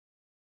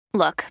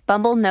Look,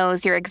 Bumble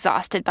knows you're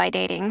exhausted by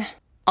dating.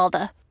 All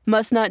the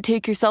must not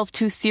take yourself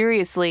too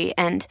seriously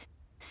and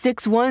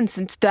 6'1"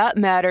 since that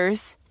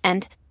matters.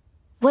 And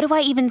what do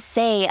I even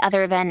say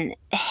other than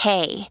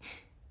hey?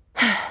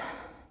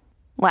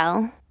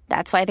 Well,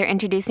 that's why they're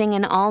introducing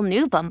an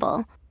all-new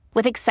Bumble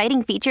with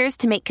exciting features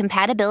to make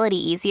compatibility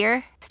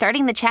easier,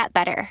 starting the chat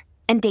better,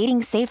 and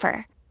dating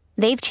safer.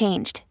 They've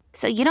changed,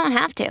 so you don't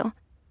have to.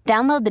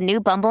 Download the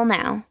new Bumble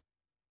now.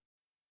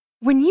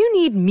 When you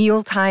need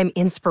mealtime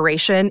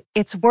inspiration,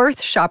 it's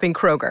worth shopping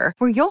Kroger,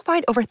 where you'll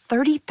find over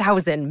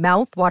 30,000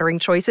 mouth-watering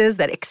choices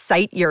that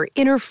excite your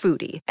inner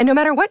foodie. And no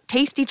matter what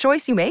tasty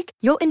choice you make,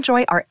 you'll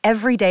enjoy our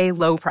everyday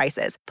low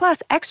prices,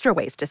 plus extra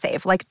ways to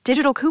save, like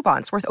digital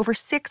coupons worth over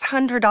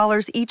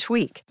 $600 each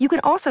week. You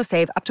can also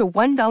save up to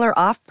 $1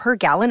 off per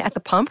gallon at the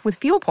pump with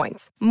fuel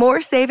points.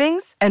 More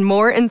savings and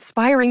more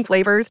inspiring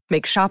flavors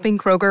make shopping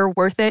Kroger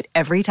worth it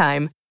every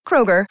time.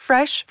 Kroger,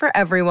 fresh for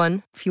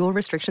everyone. Fuel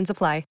restrictions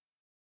apply.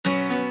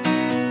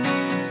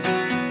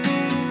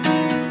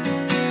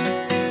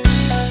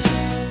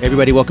 Hey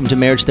everybody, welcome to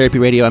Marriage Therapy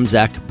Radio. I'm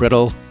Zach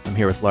Brittle. I'm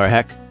here with Laura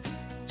Heck.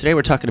 Today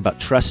we're talking about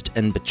trust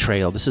and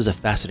betrayal. This is a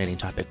fascinating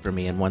topic for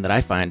me and one that I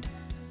find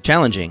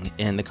challenging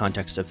in the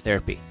context of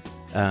therapy.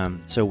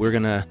 So we're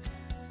going to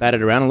bat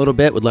it around a little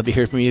bit. Would love to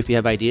hear from you if you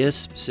have ideas,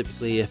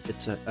 specifically if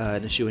it's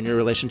an issue in your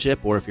relationship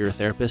or if you're a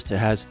therapist who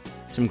has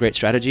some great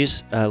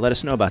strategies. Let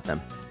us know about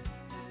them.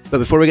 But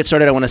before we get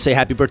started, I want to say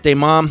happy birthday,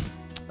 Mom.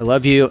 I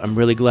love you. I'm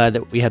really glad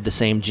that we have the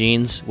same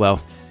genes.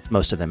 Well,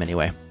 most of them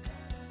anyway.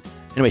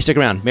 Anyway, stick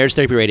around. Marriage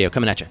Therapy Radio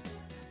coming at you.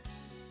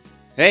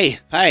 Hey,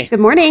 hi.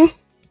 Good morning.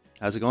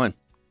 How's it going?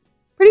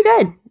 Pretty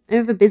good. I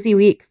have a busy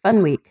week,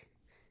 fun week.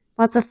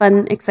 Lots of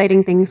fun,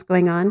 exciting things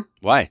going on.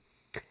 Why?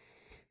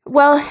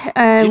 Well, you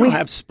don't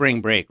have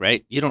spring break,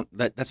 right? You don't.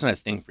 That's not a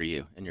thing for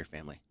you and your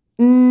family.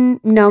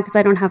 No, because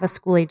I don't have a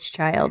school-age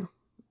child.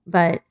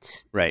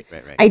 But right.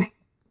 I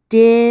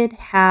did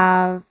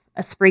have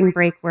a spring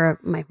break where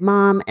my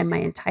mom and my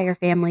entire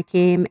family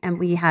came, and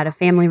we had a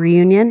family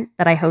reunion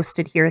that I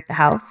hosted here at the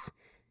house.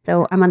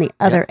 So I'm on the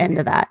other end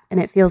of that, and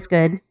it feels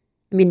good.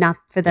 I mean, not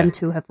for them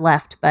to have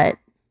left, but,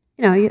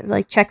 you know, you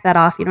like check that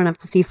off. You don't have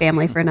to see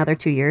family for another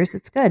 2 years.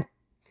 It's good.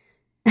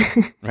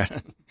 Right.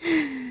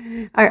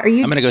 Are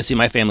you? I'm going to go see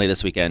my family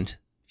this weekend.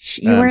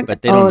 You weren't.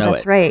 But they don't know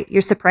that's it. right.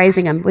 You're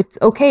surprising them. It's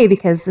okay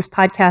because this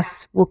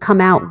podcast will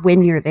come out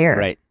when you're there.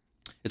 Right.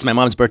 It's my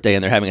mom's birthday,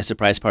 and they're having a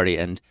surprise party,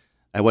 and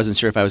I wasn't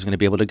sure if I was going to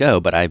be able to go,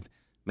 but I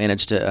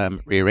managed to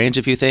rearrange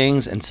a few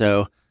things, and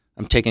so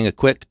I'm taking a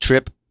quick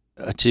trip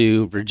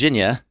to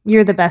Virginia.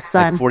 You're the best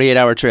son.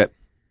 48-hour trip.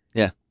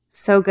 Yeah.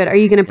 So good. Are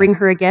you going to bring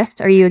her a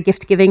gift? Are you a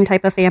gift-giving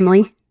type of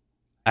family?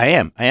 I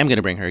am going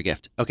to bring her a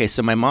gift. Okay,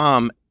 so my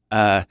mom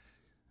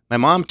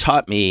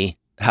taught me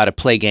how to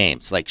play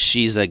games. Like,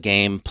 she's a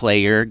game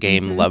player,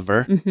 game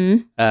lover,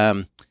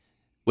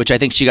 which I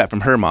think she got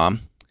from her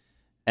mom.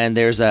 And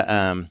there's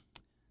a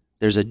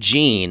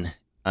gene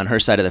on her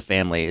side of the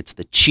family. It's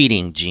the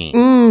cheating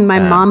gene. My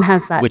mom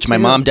has that which too. my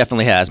mom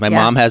definitely has. My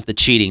mom has the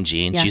cheating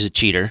gene. Yeah. She's a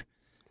cheater,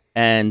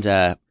 and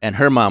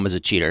her mom was a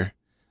cheater,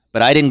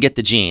 but I didn't get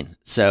the gene,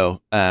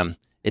 so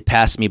it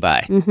passed me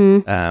by.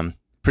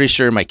 Pretty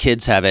sure my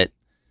kids have it,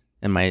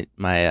 and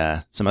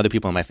my some other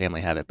people in my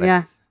family have it.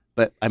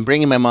 But I'm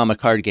bringing my mom a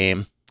card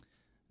game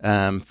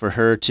for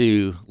her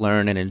to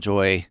learn and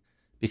enjoy,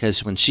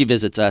 because when she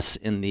visits us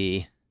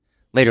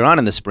later on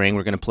in the spring,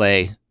 we're going to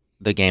play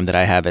the game that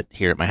I have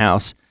here at my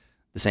house,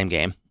 the same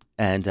game,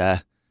 and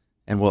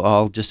we'll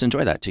all just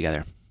enjoy that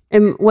together.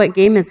 And what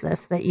game is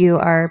this that you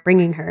are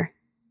bringing her?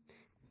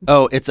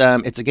 Oh, it's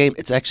a game.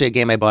 It's actually a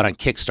game I bought on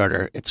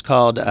Kickstarter. It's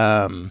called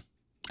I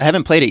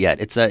haven't played it yet.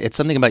 It's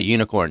something about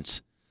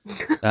unicorns,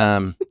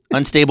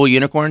 unstable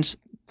unicorns.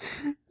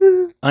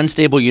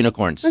 Unstable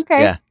unicorns.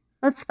 Okay, yeah,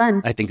 that's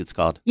fun. I think it's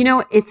called. You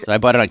know, So I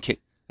bought it on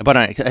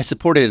I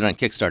supported it on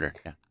Kickstarter.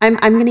 Yeah.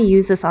 I'm going to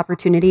use this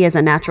opportunity as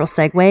a natural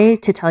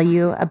segue to tell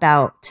you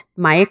about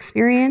my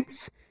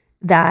experience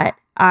that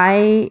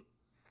I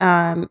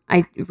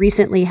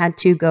recently had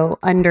to go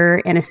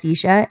under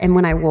anesthesia. And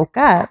when I woke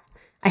up,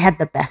 I had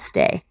the best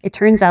day. It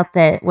turns out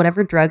that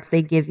whatever drugs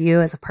they give you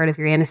as a part of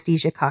your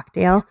anesthesia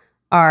cocktail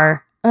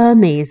are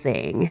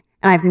amazing.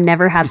 And I've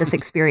never had this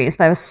experience,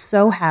 but I was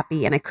so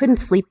happy and I couldn't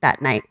sleep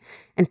that night.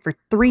 And for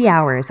 3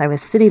 hours, I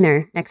was sitting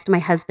there next to my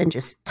husband,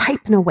 just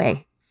typing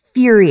away,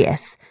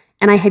 furious.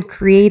 And I had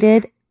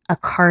created a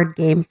card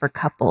game for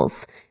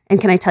couples.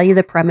 And can I tell you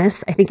the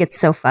premise? I think it's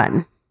so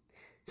fun.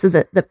 So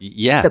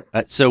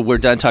so we're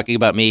done talking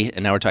about me,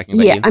 and now we're talking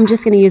about you. Yeah, I'm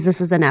just going to use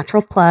this as a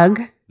natural plug.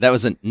 That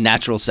was a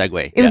natural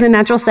segue. It was a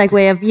natural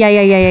segue of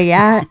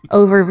yeah,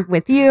 over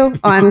with you,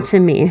 on to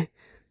me.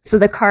 So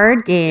the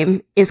card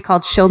game is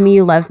called Show Me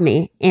You Love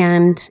Me.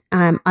 And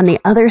on the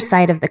other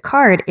side of the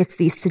card, it's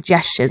these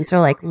suggestions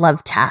or like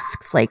love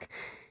tasks, like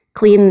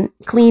clean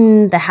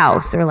the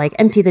house, or like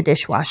empty the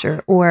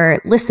dishwasher, or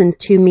listen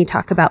to me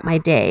talk about my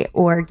day,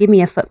 or give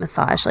me a foot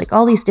massage, like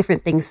all these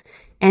different things.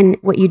 And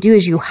what you do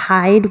is you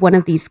hide one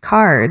of these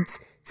cards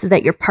so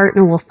that your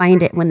partner will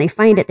find it. When they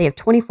find it, they have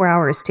 24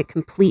 hours to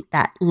complete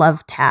that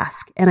love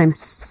task. And I'm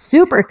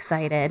super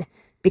excited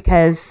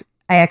because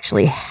I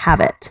actually have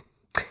it.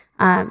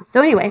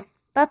 So anyway,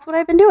 that's what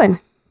I've been doing.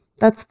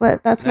 That's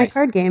Nice. my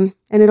card game,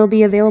 and it'll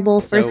be available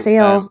for So,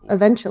 sale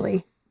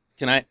eventually.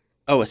 Can I?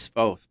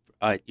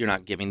 You're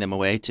not giving them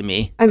away to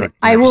me?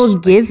 I will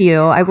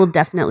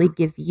definitely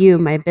give you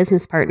my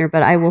business partner,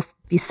 but I will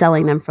be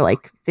selling them for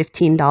like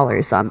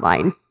 $15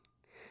 online.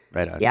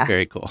 Right on. Yeah.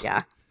 Very cool. Yeah.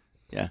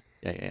 Yeah.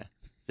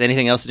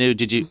 Anything else new?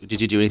 Did you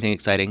do anything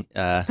exciting?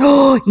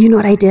 Oh, you know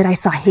what I did? I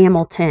saw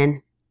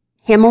Hamilton.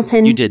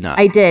 You did not.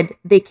 I did.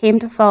 They came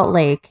to Salt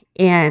Lake,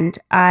 and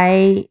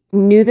I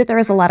knew that there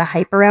was a lot of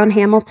hype around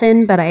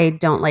Hamilton, but I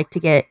don't like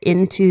to get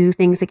into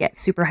things that get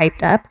super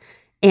hyped up.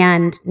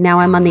 And now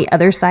I'm on the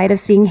other side of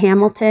seeing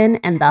Hamilton,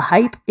 and the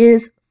hype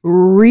is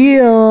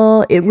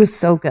real. It was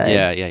so good.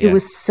 Yeah. It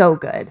was so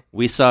good.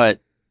 We saw it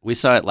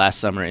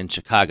last summer in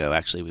Chicago.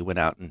 Actually, we went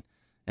out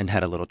and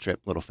had a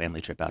little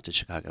family trip out to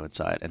Chicago and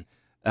saw it. And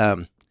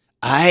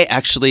I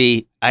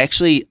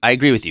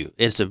agree with you.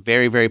 It's a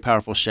very, very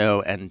powerful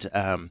show, and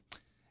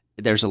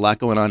there's a lot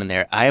going on in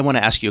there. I want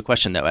to ask you a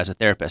question though, as a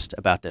therapist,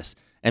 about this,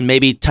 and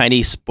maybe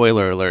tiny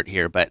spoiler alert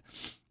here, but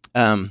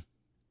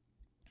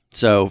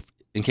so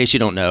in case you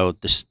don't know,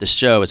 this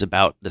show is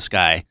about this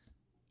guy,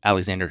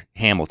 Alexander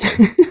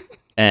Hamilton,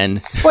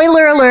 and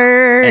spoiler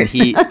alert. And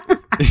he,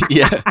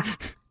 yeah,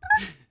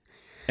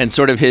 and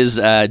sort of his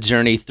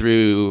journey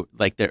through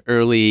like the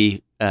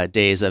early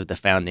days of the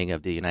founding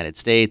of the United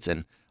States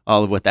and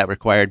all of what that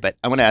required. But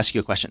I want to ask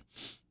you a question.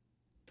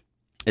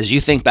 As you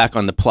think back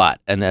on the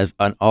plot and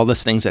on all the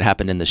things that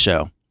happened in the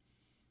show,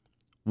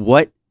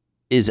 what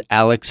is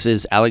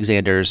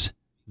Alexander's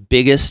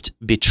biggest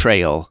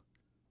betrayal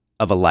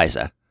of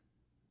Eliza?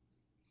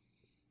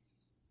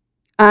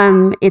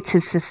 It's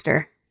his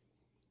sister.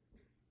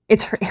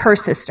 It's her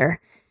sister.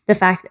 The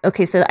fact,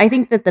 okay, so I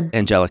think that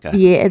Angelica.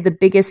 Yeah, the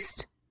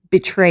biggest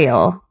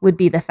betrayal would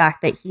be the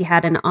fact that he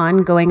had an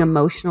ongoing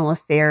emotional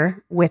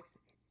affair with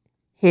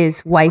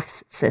his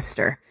wife's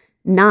sister,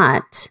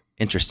 not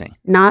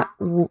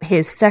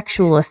his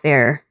sexual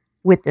affair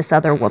with this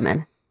other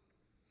woman.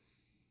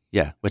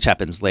 Yeah, which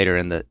happens later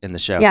in the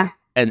show. Yeah,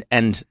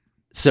 and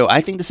so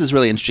I think this is a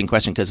really interesting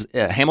question because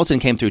Hamilton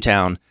came through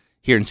town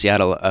here in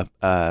Seattle,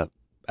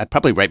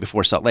 probably right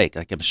before Salt Lake.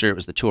 Like I'm sure it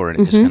was the tour, and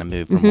it just kind of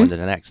moved from one to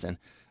the next. And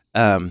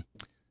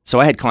so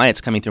I had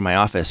clients coming through my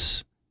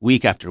office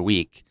week after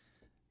week.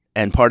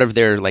 And part of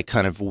their like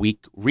kind of week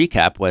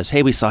recap was,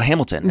 hey, we saw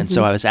Hamilton. And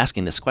so I was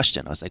asking this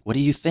question. I was like, what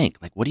do you think?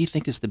 Like, what do you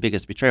think is the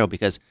biggest betrayal?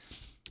 Because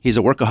he's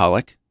a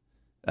workaholic.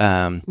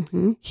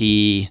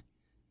 He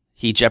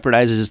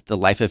jeopardizes the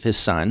life of his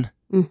son.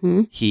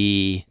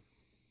 He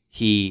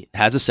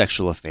has a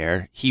sexual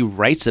affair. He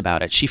writes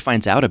about it. She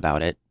finds out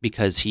about it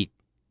because he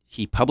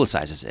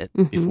publicizes it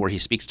before he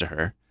speaks to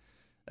her.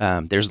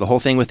 There's the whole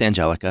thing with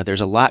Angelica.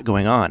 There's a lot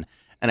going on.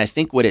 And I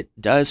think what it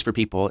does for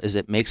people is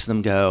it makes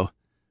them go,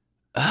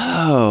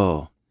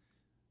 oh,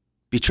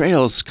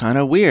 betrayal's kind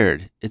of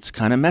weird. It's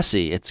kind of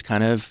messy. It's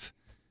kind of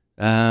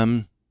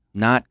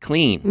not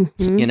clean,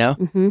 you know?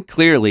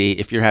 Clearly,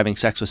 if you're having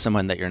sex with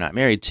someone that you're not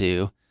married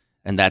to,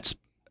 and that's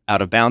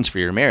out of bounds for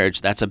your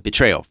marriage, that's a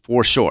betrayal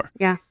for sure.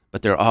 Yeah.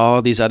 But there are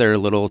all these other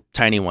little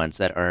tiny ones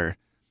that are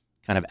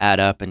kind of add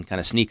up and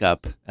kind of sneak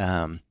up.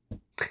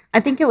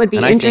 I think it would be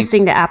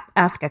interesting to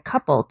ask a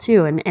couple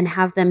too, and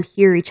have them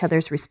hear each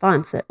other's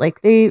response. That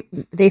like they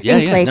think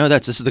like, no,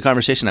 this is the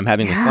conversation I'm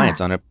having with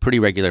clients on a pretty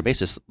regular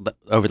basis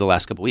over the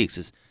last couple of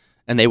weeks.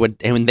 And they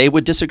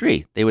would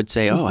disagree. They would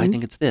say, "Oh, I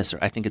think it's this," or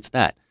 "I think it's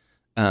that."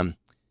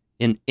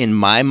 In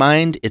my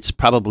mind, it's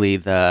probably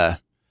the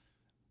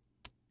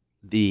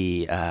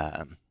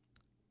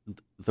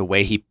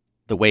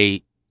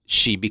way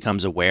she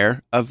becomes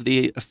aware of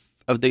the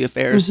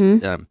affairs.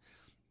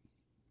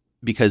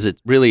 Because it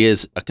really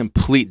is a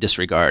complete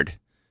disregard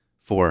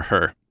for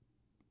her,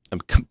 a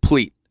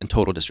complete and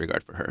total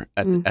disregard for her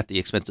at the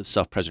expense of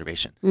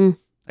self-preservation.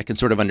 I can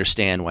sort of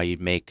understand why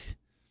you'd make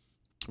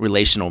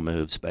relational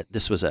moves, but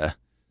this was a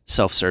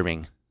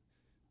self-serving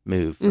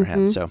move for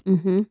him. So,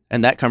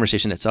 and that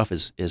conversation itself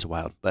is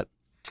wild. But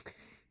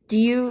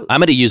I'm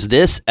going to use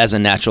this as a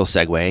natural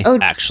segue,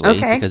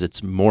 because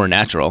it's more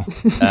natural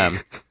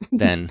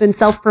than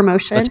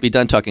self-promotion. Let's be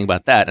done talking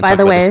about that. And by talk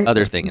the about way, this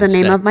other thing the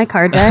instead. name of my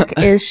card deck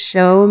is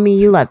 "Show Me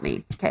You Love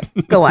Me." Okay,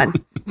 go on.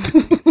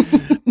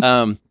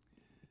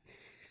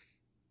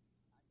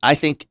 I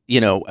think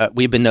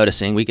we've been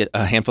noticing we get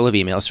a handful of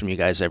emails from you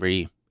guys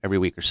every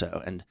week or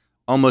so, and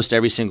almost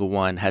every single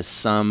one has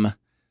some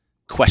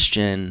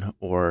question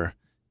or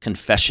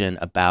confession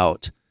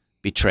about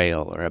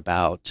betrayal or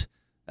about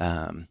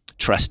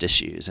trust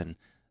issues. And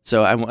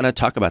so I want to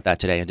talk about that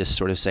today and just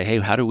sort of say, hey,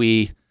 how do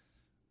we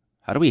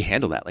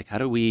handle that? Like, how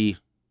do we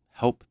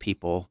help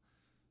people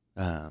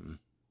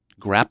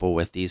grapple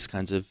with these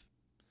kinds of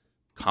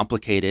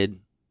complicated,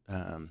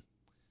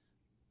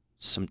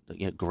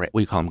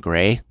 we call them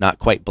gray, not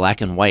quite black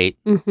and white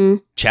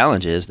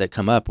challenges that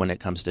come up when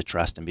it comes to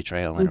trust and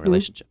betrayal in a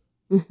relationship?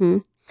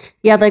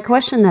 Yeah, the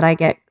question that I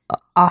get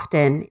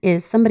often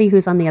is somebody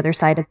who's on the other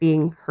side of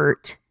being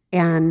hurt,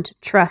 and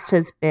trust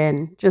has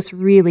been just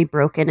really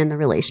broken in the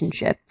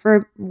relationship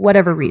for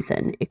whatever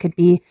reason. It could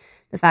be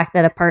the fact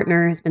that a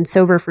partner has been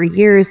sober for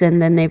years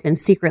and then they've been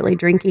secretly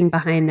drinking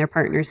behind their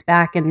partner's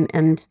back,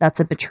 and that's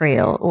a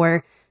betrayal.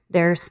 Or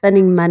they're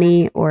spending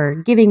money or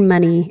giving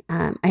money.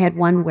 I had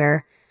one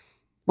where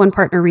one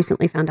partner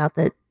recently found out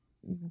that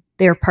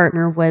their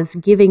partner was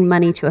giving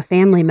money to a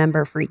family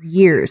member for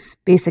years,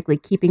 basically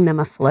keeping them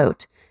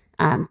afloat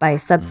by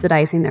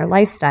subsidizing their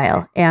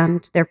lifestyle.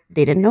 And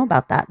they didn't know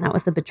about that. And that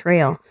was a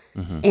betrayal.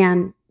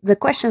 And the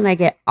question I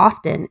get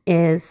often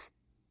is,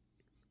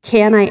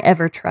 can I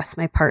ever trust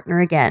my partner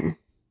again?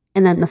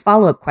 And then the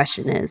follow-up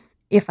question is,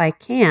 if I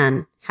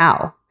can,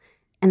 how?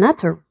 And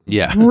that's a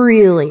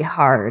really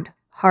hard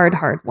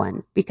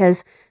one,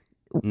 because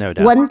no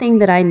doubt. One thing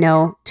that I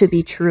know to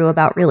be true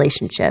about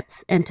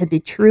relationships and to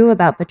be true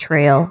about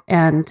betrayal,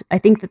 and I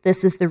think that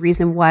this is the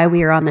reason why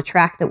we are on the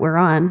track that we're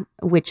on,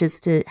 which is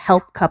to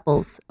help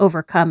couples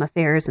overcome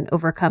affairs and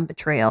overcome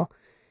betrayal,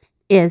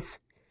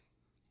 is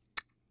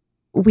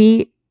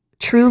we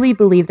truly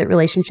believe that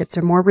relationships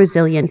are more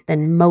resilient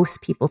than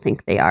most people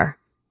think they are.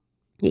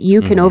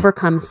 You can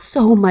overcome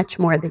so much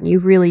more than you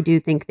really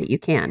do think that you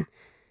can.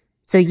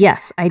 So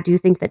yes, I do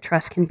think that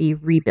trust can be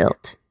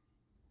rebuilt.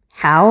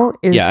 How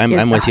is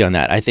I'm with you on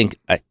that. I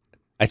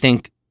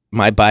think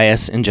my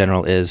bias in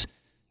general is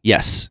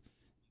yes,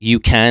 you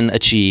can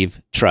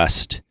achieve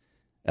trust,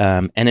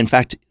 and in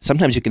fact,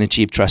 sometimes you can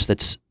achieve trust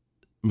that's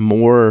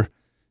more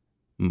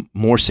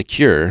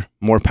secure,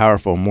 more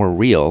powerful, more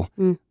real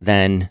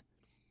than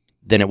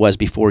it was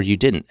before you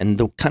didn't. And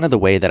the kind of the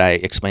way that I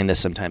explain this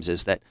sometimes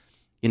is that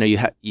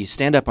you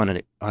stand up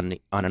on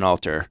an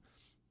altar,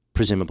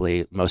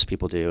 presumably most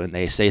people do, and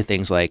they say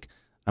things like,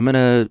 "I'm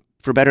gonna,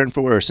 for better and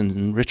for worse,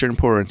 and richer and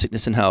poorer, and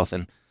sickness and health,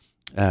 and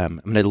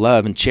I'm going to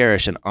love and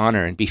cherish and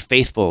honor and be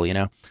faithful,"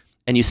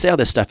 and you say all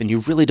this stuff and you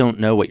really don't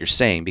know what you're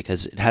saying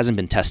because it hasn't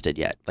been tested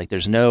yet. Like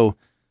there's no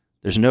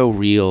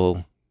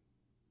real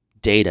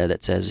data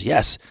that says,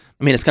 yes.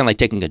 I mean, it's kind of like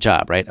taking a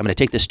job, right? I'm going to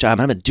take this job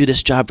and I'm going to do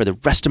this job for the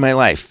rest of my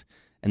life.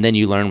 And then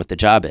you learn what the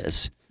job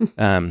is.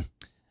 And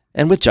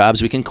with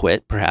jobs we can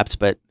quit perhaps,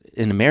 but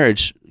in a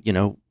marriage,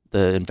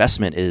 the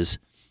investment is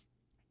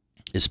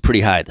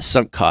pretty high. The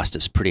sunk cost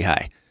is pretty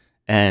high.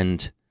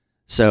 And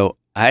so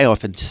I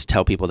often just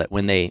tell people that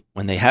when they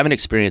have an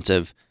experience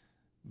of,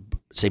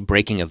 say,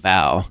 breaking a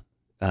vow,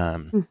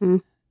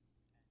 and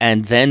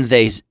then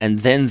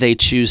they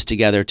choose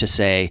together to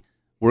say,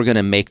 we're going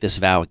to make this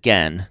vow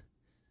again,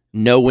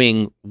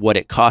 knowing what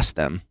it cost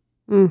them,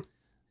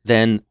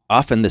 then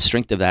often the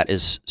strength of that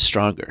is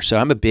stronger. So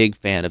I'm a big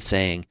fan of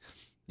saying,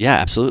 yeah,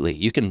 absolutely,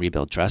 you can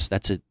rebuild trust.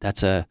 That's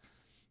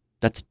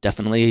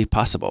definitely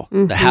possible.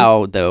 The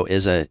how, though,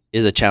 is a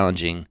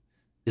challenging.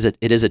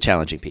 It is a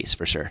challenging piece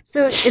for sure.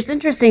 So it's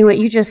interesting what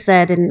you just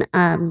said, and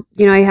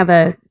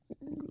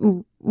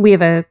we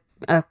have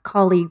a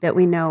colleague that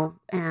we know,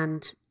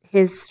 and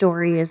his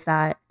story is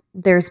that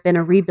there's been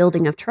a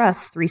rebuilding of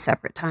trust 3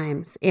 separate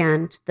times,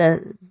 and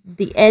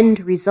the end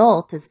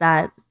result is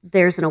that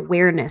there's an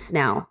awareness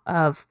now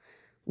of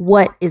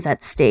what is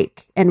at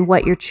stake and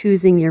what you're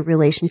choosing your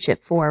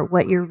relationship for,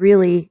 what you're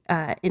really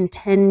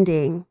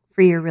intending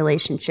for your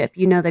relationship.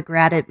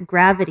 The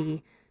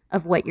gravity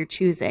of what you're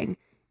choosing.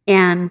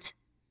 And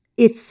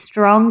it's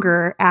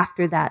stronger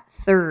after that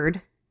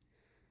third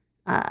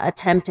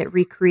attempt at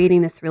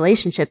recreating this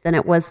relationship than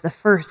it was the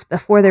first,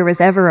 before there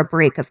was ever a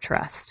break of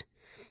trust.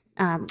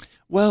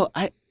 Well,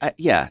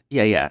 yeah.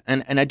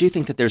 And I do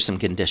think that there's some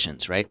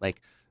conditions, right?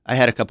 Like I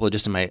had a couple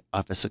just in my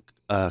office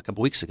a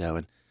couple weeks ago,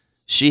 and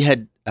she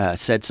had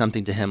said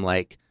something to him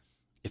like,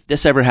 if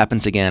this ever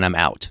happens again, I'm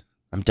out.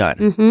 I'm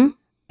done.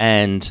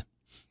 And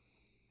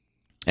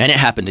it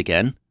happened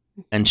again.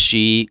 And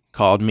she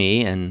called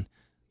me and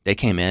they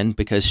came in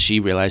because she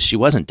realized she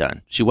wasn't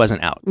done. She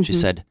wasn't out. She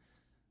said,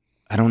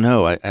 I don't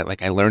know.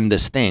 I learned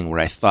this thing where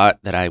I thought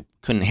that I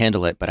couldn't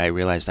handle it, but I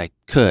realized I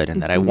could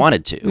and that I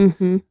wanted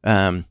to.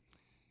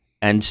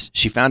 And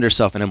she found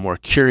herself in a more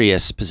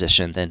curious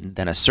position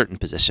than a certain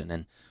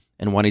position,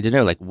 and wanting to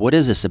know, like, what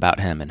is this about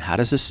him, and how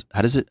does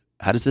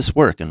this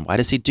work, and why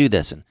does he do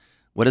this, and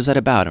what is that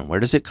about, and where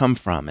does it come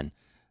from?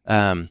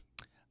 And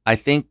I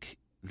think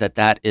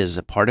that is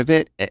a part of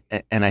it.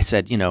 And I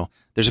said,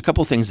 there's a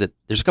couple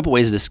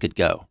ways this could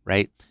go,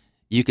 right?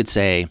 You could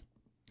say,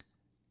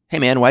 hey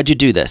man, why'd you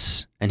do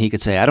this? And he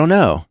could say, I don't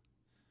know.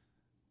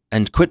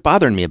 And quit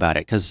bothering me about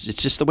it because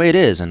it's just the way it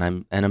is, and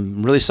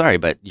I'm really sorry,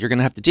 but you're going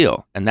to have to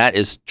deal. And that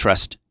is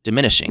trust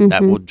diminishing.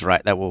 That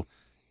will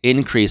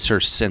increase her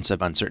sense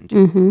of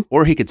uncertainty.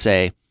 Or he could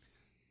say,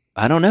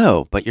 I don't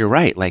know, but you're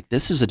right. Like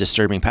this is a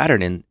disturbing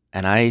pattern, and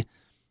I'm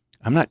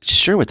not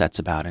sure what that's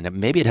about, and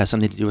maybe it has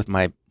something to do with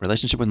my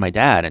relationship with my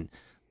dad, and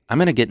I'm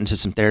going to get into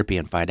some therapy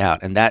and find out.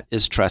 And that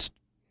is trust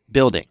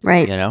building,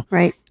 right?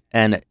 Right.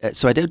 And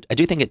so I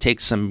do think it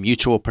takes some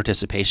mutual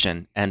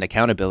participation and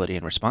accountability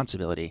and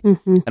responsibility.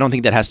 I don't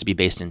think that has to be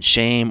based in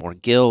shame or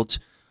guilt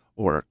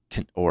or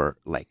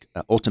like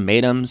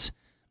ultimatums,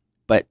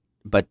 but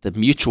but the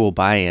mutual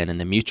buy-in and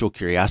the mutual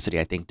curiosity,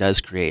 I think,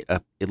 does create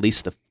at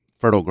least the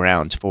fertile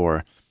ground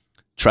for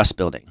trust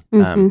building.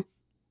 And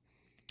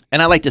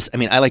I like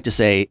to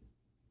say,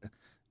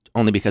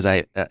 only because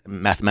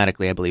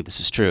mathematically I believe this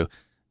is true,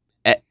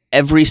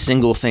 every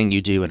single thing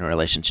you do in a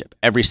relationship,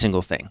 every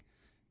single thing,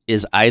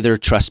 is either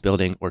trust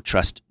building or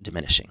trust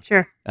diminishing.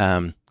 Sure.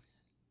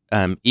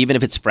 Even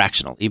if it's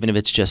fractional, even if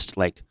it's just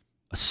like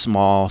a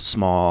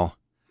small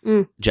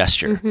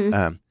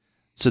gesture.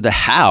 So the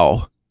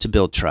how to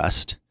build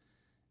trust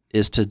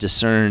is to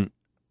discern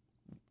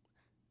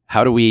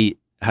how do we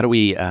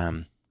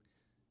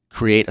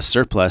create a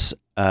surplus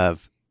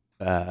of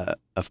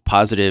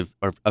positive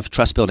or of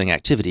trust building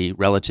activity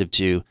relative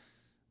to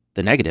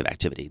the negative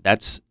activity.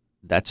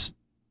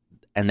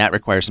 And that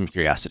requires some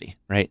curiosity,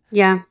 right?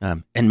 Yeah.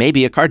 And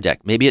maybe a card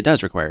deck. Maybe it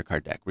does require a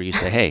card deck where you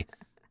say, "Hey,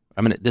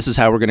 this is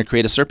how we're gonna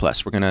create a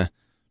surplus. We're gonna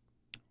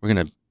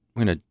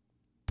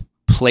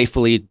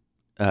playfully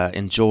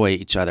enjoy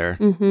each other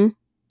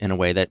in a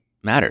way that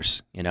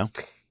matters."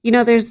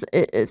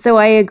 So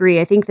I agree.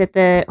 I think that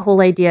the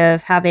whole idea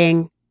of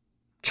having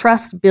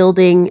trust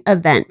building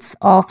events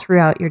all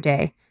throughout your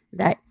day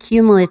that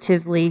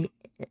cumulatively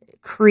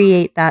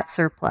create that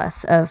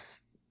surplus of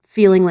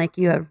feeling like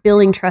you are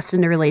building trust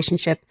in the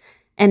relationship.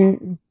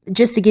 And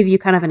just to give you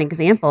kind of an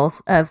example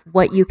of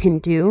what you can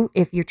do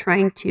if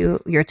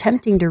you're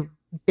attempting to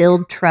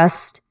build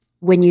trust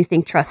when you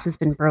think trust has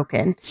been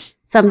broken.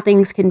 Some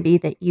things can be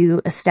that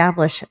you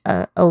establish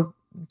a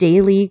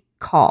daily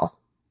call.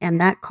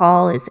 And that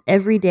call is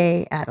every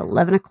day at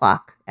 11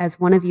 o'clock as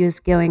one of you is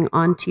going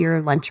on to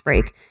your lunch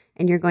break.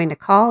 And you're going to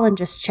call and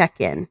just check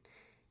in.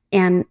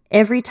 And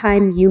every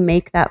time you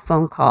make that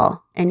phone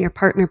call and your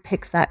partner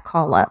picks that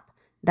call up,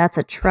 that's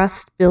a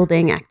trust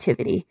building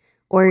activity.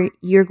 Or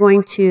you're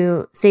going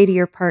to say to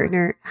your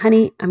partner,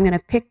 "Honey, I'm going to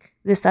pick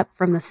this up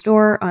from the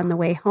store on the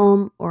way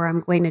home, or I'm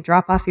going to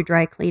drop off your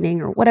dry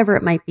cleaning," or whatever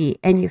it might be.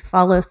 And you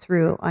follow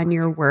through on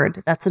your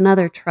word. That's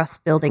another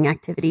trust building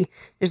activity.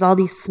 There's all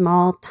these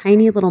small,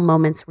 tiny little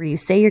moments where you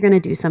say you're going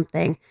to do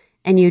something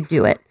and you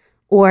do it.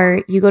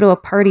 Or you go to a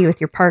party with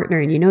your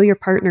partner and you know your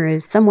partner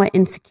is somewhat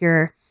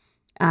insecure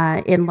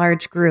in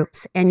large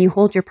groups, and you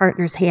hold your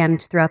partner's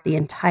hand throughout the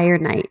entire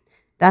night.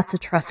 That's a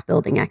trust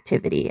building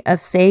activity of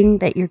saying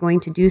that you're going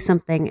to do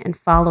something and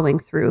following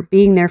through,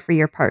 being there for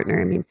your partner.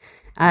 I mean,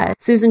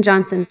 Susan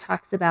Johnson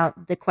talks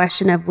about the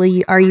question of,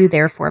 are you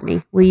there for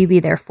me? Will you be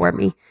there for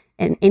me?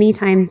 And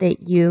anytime that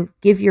you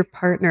give your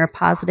partner a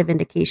positive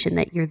indication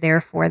that you're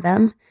there for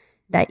them,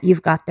 that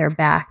you've got their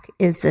back,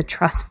 is a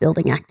trust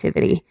building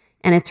activity.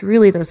 And it's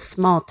really those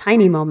small,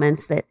 tiny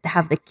moments that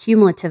have the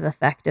cumulative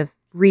effect of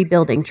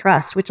rebuilding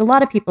trust, which a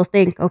lot of people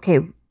think, okay,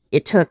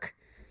 it took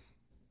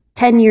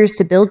 10 years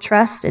to build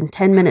trust and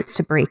 10 minutes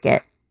to break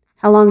it.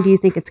 How long do you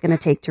think it's going to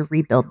take to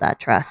rebuild that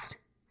trust?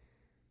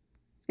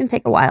 It's going to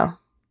take a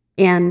while.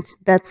 And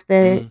that's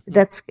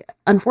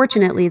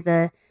unfortunately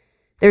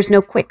there's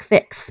no quick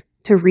fix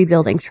to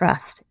rebuilding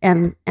trust.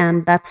 And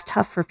that's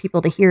tough for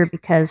people to hear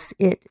because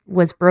it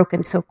was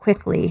broken so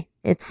quickly.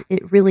 It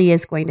really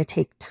is going to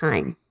take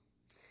time.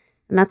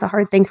 And that's a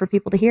hard thing for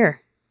people to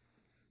hear.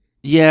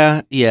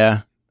 Yeah.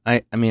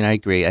 I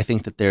agree. I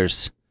think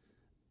that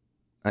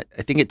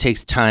I think it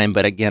takes time,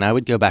 but again, I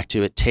would go back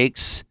to it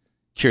takes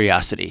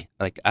curiosity.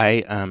 Like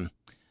I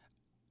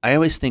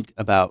always think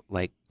about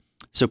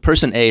so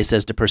person A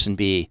says to person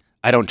B,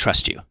 "I don't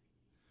trust you."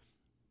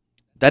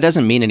 That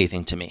doesn't mean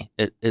anything to me.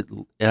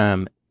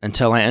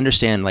 Until I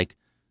understand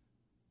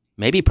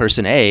maybe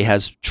person A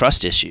has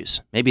trust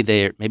issues. Maybe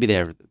they're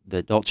the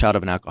adult child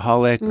of an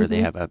alcoholic, or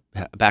they have a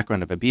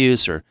background of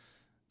abuse, or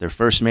their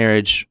first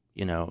marriage,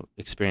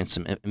 experienced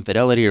some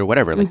infidelity or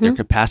whatever. Their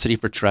capacity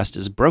for trust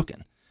is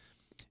broken.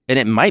 And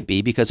it might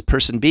be because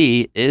person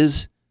B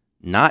is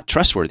not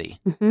trustworthy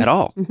at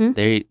all.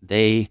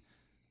 They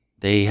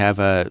have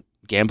a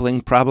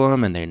gambling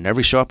problem and they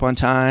never show up on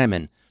time,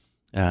 and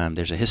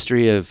there's a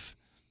history of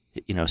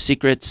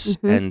secrets,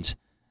 and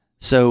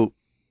so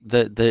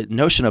the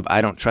notion of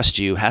 "I don't trust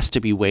you" has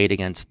to be weighed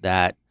against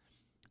that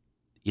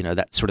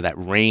that sort of that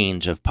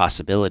range of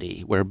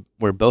possibility where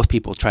both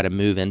people try to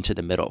move into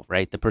the middle,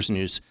 right? The person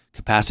whose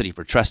capacity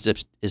for trust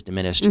is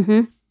diminished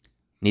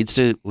needs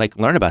to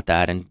learn about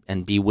that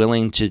and be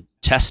willing to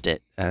test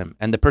it.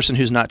 And the person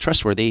who's not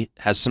trustworthy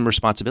has some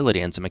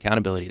responsibility and some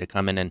accountability to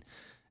come in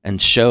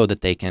and show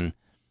that they can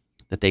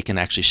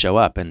actually show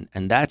up. And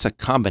that's a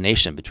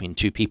combination between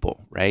two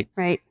people, right?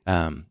 Right.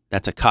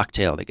 That's a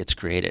cocktail that gets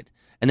created.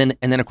 And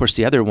then of course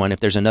the other one, if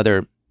there's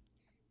another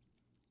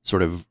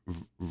sort of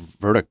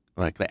vertical,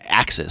 the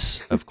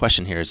axis of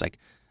question here is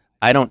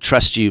I don't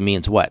trust you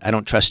means what? I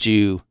don't trust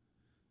you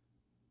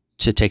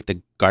to take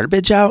the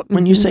garbage out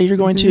when you say you're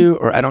going to,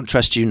 or I don't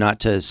trust you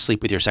not to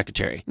sleep with your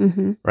secretary,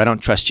 or I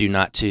don't trust you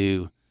not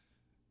to,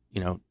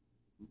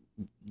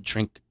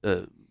 drink,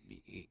 a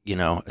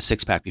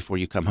 6-pack before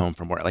you come home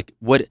from work.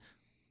 What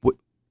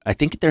I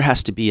think there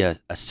has to be a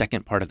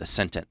second part of the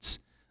sentence,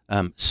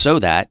 so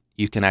that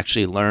you can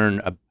actually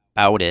learn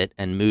about it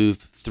and move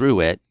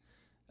through it.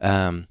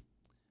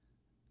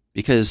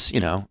 Because,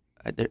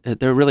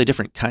 they're really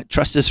different.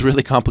 Trust is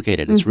really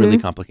complicated. It's really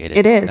complicated.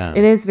 It is.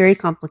 It is very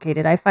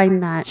complicated. I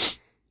find that,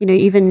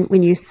 even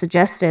when you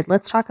suggested,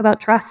 let's talk about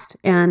trust,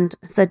 and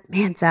said,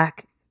 man,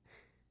 Zach,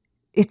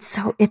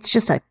 it's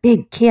just a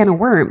big can of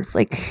worms.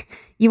 Like,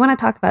 you want to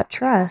talk about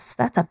trust?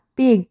 That's a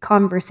big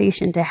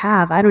conversation to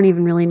have. I don't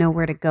even really know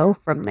where to go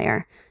from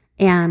there.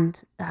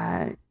 And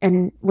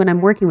when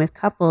I'm working with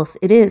couples,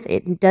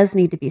 it does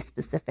need to be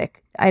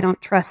specific. I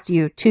don't trust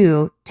you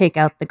to take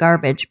out the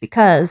garbage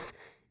because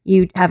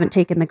you haven't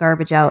taken the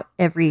garbage out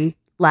every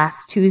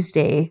last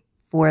Tuesday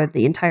for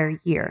the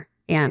entire year.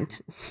 And,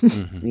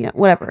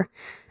 whatever.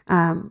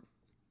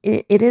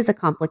 It is a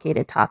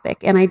complicated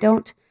topic. And I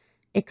don't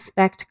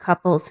expect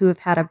couples who have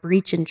had a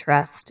breach in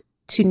trust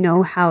to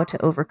know how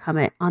to overcome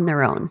it on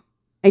their own.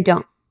 I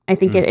don't. I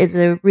think it is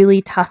a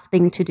really tough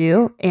thing to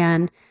do.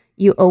 And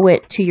you owe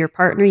it to your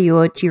partner, you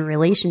owe it to your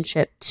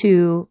relationship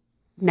to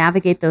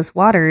navigate those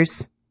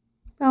waters,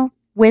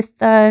 with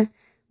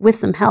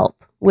some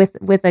help,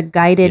 with a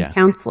guided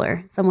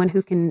counselor, someone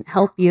who can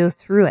help you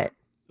through it.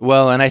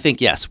 Well, and I think,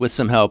 yes, with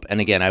some help.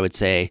 And again, I would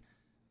say,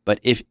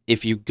 but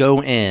if you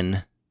go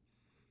in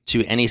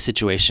to any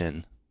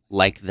situation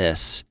like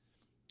this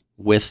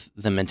with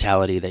the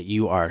mentality that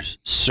you are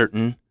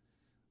certain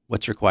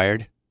what's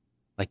required,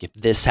 like if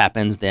this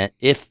happens, then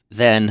it's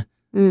gonna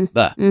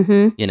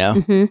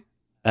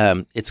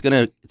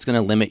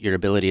limit your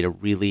ability to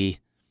really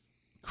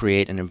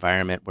create an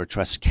environment where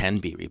trust can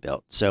be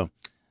rebuilt. So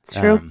it's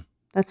true.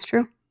 That's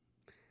true.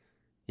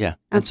 Yeah.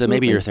 Absolutely. And so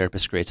maybe your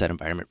therapist creates that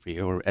environment for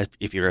you, or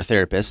if you're a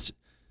therapist,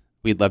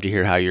 we'd love to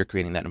hear how you're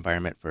creating that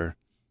environment for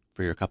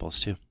your couples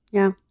too.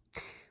 Yeah.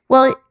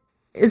 Well,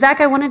 Zach,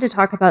 I wanted to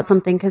talk about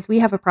something because we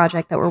have a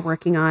project that we're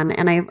working on,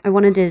 and I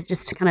wanted to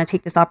just kind of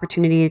take this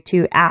opportunity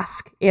to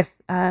ask if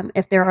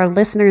there are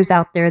listeners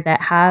out there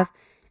that have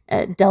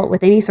dealt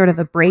with any sort of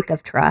a break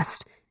of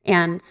trust,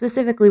 and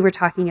specifically we're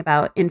talking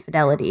about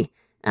infidelity,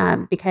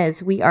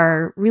 because we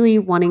are really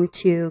wanting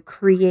to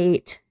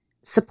create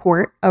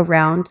support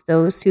around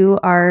those who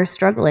are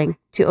struggling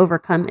to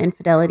overcome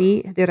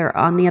infidelity that are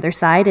on the other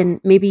side,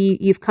 and maybe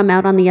you've come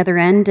out on the other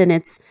end and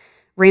it's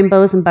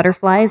rainbows and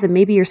butterflies, and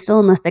maybe you're still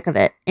in the thick of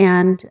it.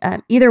 And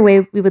either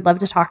way, we would love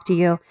to talk to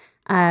you.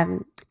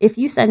 If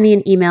you send me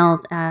an email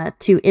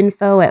to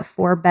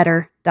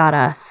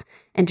info@forbetter.us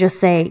and just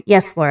say,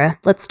 yes, Laura,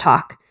 let's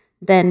talk,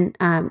 then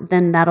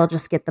that'll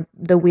just get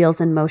the wheels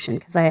in motion,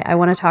 because I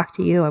want to talk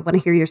to you. I want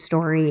to hear your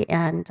story,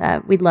 and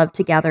we'd love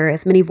to gather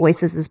as many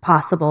voices as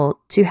possible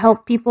to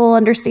help people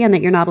understand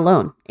that you're not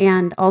alone,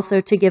 and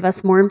also to give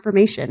us more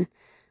information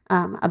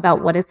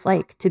about what it's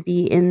like to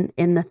be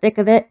in the thick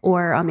of it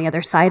or on the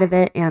other side of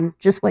it, and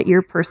just what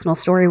your personal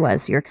story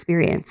was, your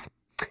experience.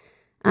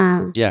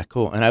 Yeah,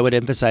 cool. And I would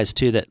emphasize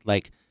too that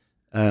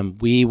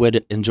we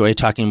would enjoy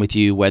talking with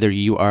you, whether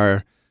you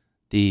are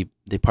the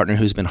partner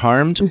who's been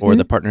harmed or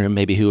the partner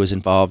who was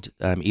involved.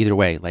 Either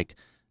way,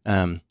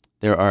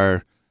 there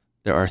are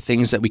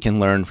things that we can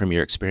learn from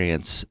your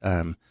experience,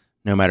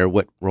 no matter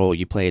what role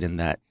you played in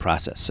that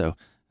process. So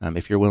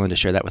if you're willing to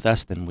share that with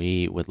us, then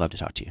we would love to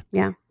talk to you.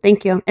 Yeah,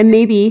 thank you. And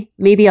maybe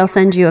I'll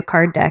send you a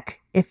card deck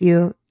if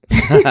you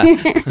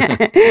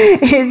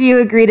if you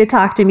agree to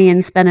talk to me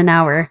and spend an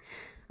hour.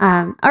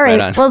 All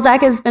right. Well,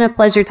 Zach, it's been a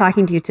pleasure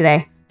talking to you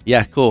today.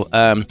 Yeah, cool.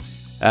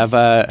 Have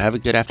a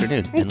good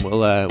afternoon. Thanks. And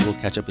we'll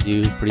catch up with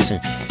you pretty soon.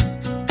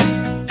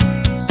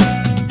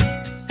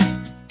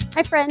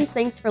 Hi, friends.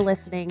 Thanks for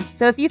listening.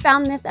 So if you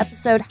found this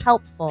episode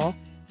helpful,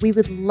 we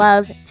would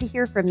love to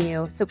hear from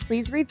you. So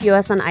please review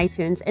us on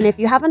iTunes. And if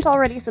you haven't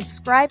already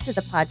subscribed to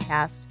the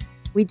podcast,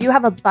 we do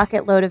have a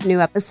bucket load of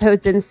new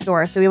episodes in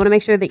store. So we want to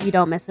make sure that you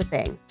don't miss a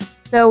thing.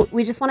 So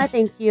we just want to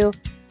thank you,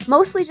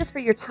 mostly just for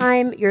your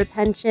time, your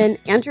attention,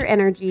 and your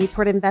energy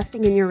toward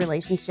investing in your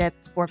relationship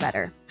for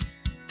better.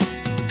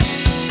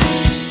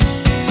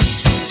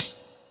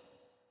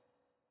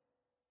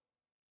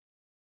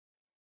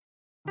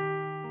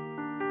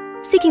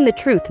 Seeking the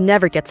truth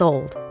never gets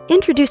old.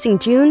 Introducing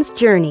June's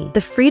Journey,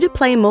 the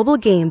free-to-play mobile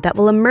game that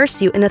will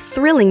immerse you in a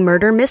thrilling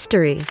murder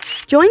mystery.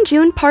 Join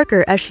June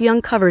Parker as she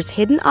uncovers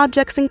hidden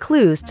objects and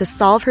clues to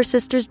solve her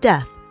sister's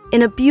death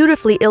in a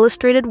beautifully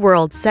illustrated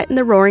world set in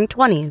the Roaring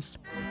 20s.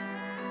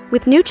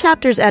 With new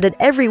chapters added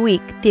every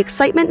week, the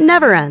excitement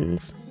never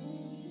ends.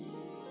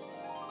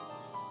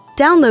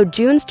 Download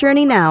June's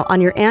Journey now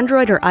on your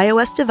Android or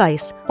iOS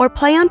device, or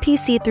play on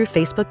PC through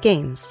Facebook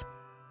Games.